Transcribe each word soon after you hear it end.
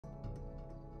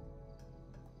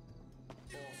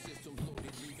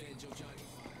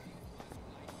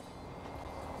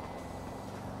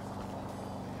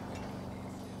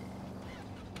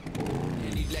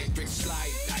lyrics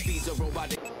slide. These are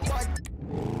robotic.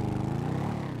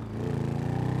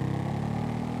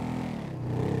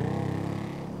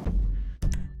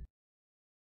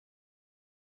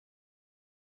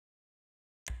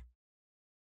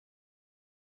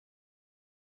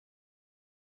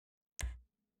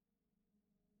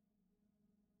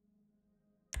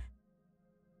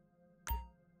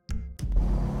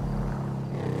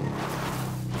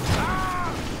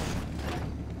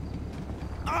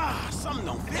 Something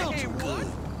don't feel too good.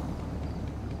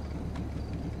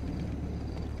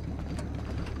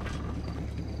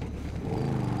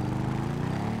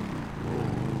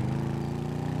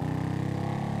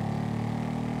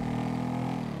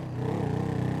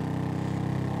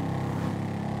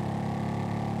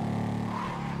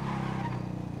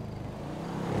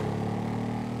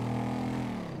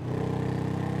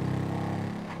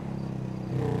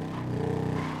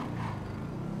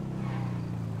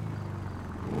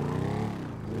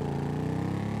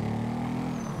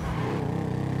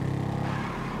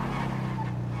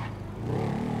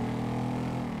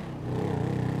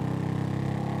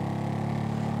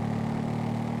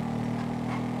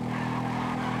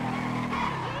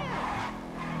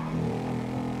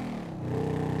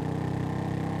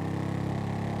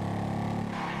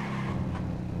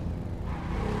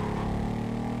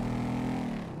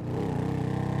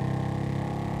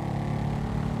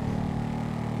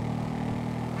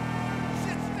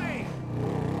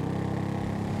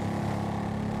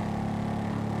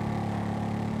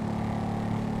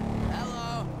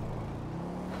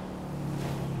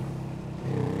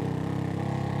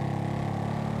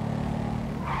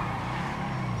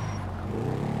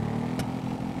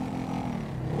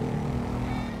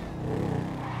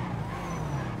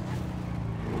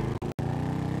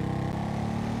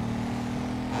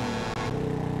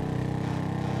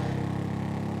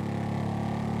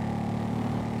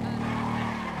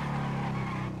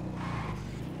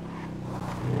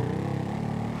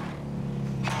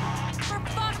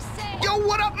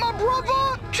 What up, my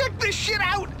brother? Check this shit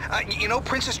out! You know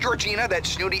Princess Georgina, that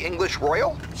snooty English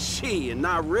royal? She,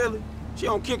 not really. She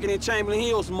don't kick it in Chamberlain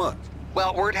Hills much.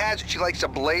 Well, word has it she likes to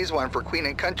blaze one for Queen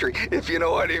and Country, if you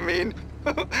know what I mean.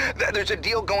 There's a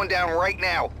deal going down right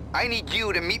now. I need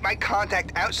you to meet my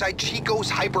contact outside Chico's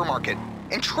Hypermarket.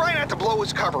 And try not to blow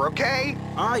his cover, okay?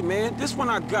 All right, man. This one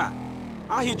I got.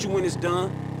 I'll hit you when it's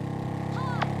done.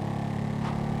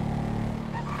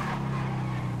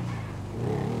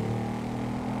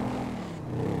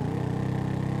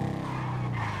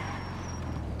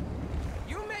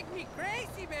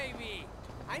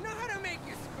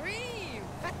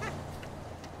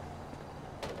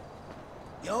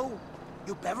 Yo,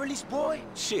 you Beverly's boy?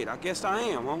 Shit, I guess I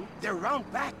am, huh? They're round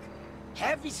back.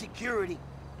 Heavy security.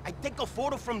 I'd take a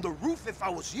photo from the roof if I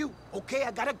was you. Okay,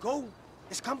 I gotta go.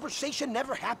 This conversation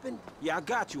never happened. Yeah, I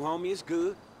got you, homie. It's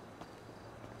good.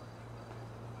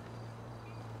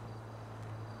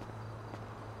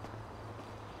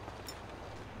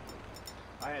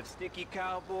 I have Sticky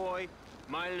Cowboy,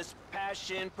 Mindless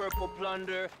Passion, Purple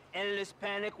Plunder, Endless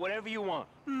Panic, whatever you want.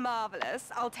 Marvelous.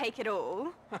 I'll take it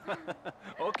all.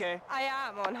 Okay. I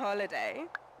am on holiday.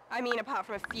 I mean, apart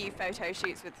from a few photo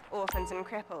shoots with orphans and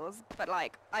cripples, but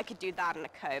like, I could do that in a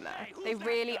coma. Hey, they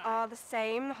really are the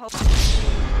same, the whole...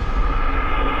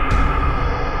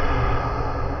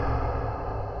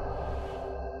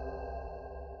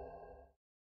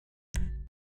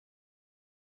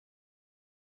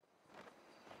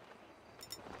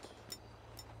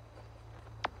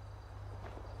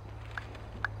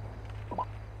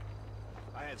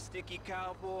 I have Sticky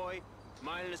Cowboy,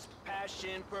 Mindless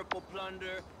Passion, Purple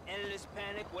Plunder, Endless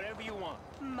Panic, whatever you want.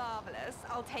 Marvelous.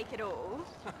 I'll take it all.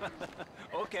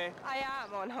 Okay. I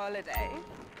am on holiday.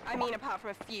 I mean, apart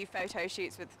from a few photo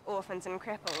shoots with orphans and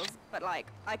cripples, but like,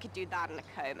 I could do that in a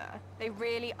coma. They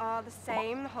really are the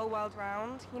same the whole world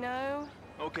round, you know?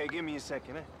 Okay, give me a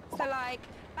second, eh? So like,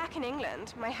 back in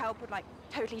England, my help would like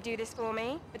totally do this for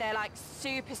me, but they're like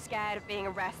super scared of being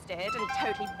arrested and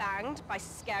totally banged by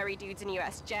scary dudes in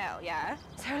US jail, yeah?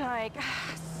 So like,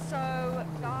 so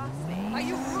ghastly. Are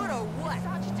you rude or what?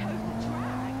 Such a total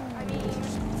drag. I mean,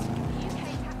 the UK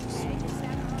taxpayer is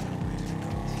never...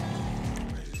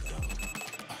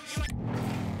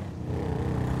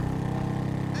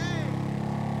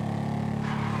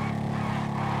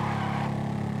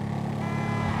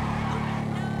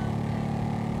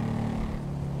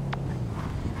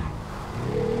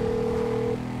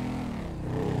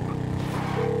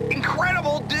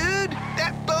 Incredible, dude!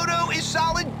 That photo is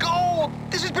solid gold!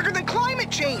 This is bigger than climate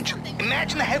change!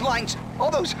 Imagine the headlines. All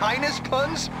those Highness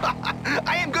puns.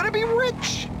 I am gonna be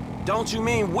rich! Don't you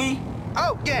mean we?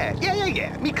 Oh, yeah.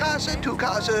 Mi casa, tu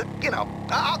casa. You know,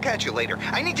 I'll catch you later.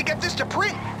 I need to get this to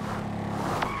print.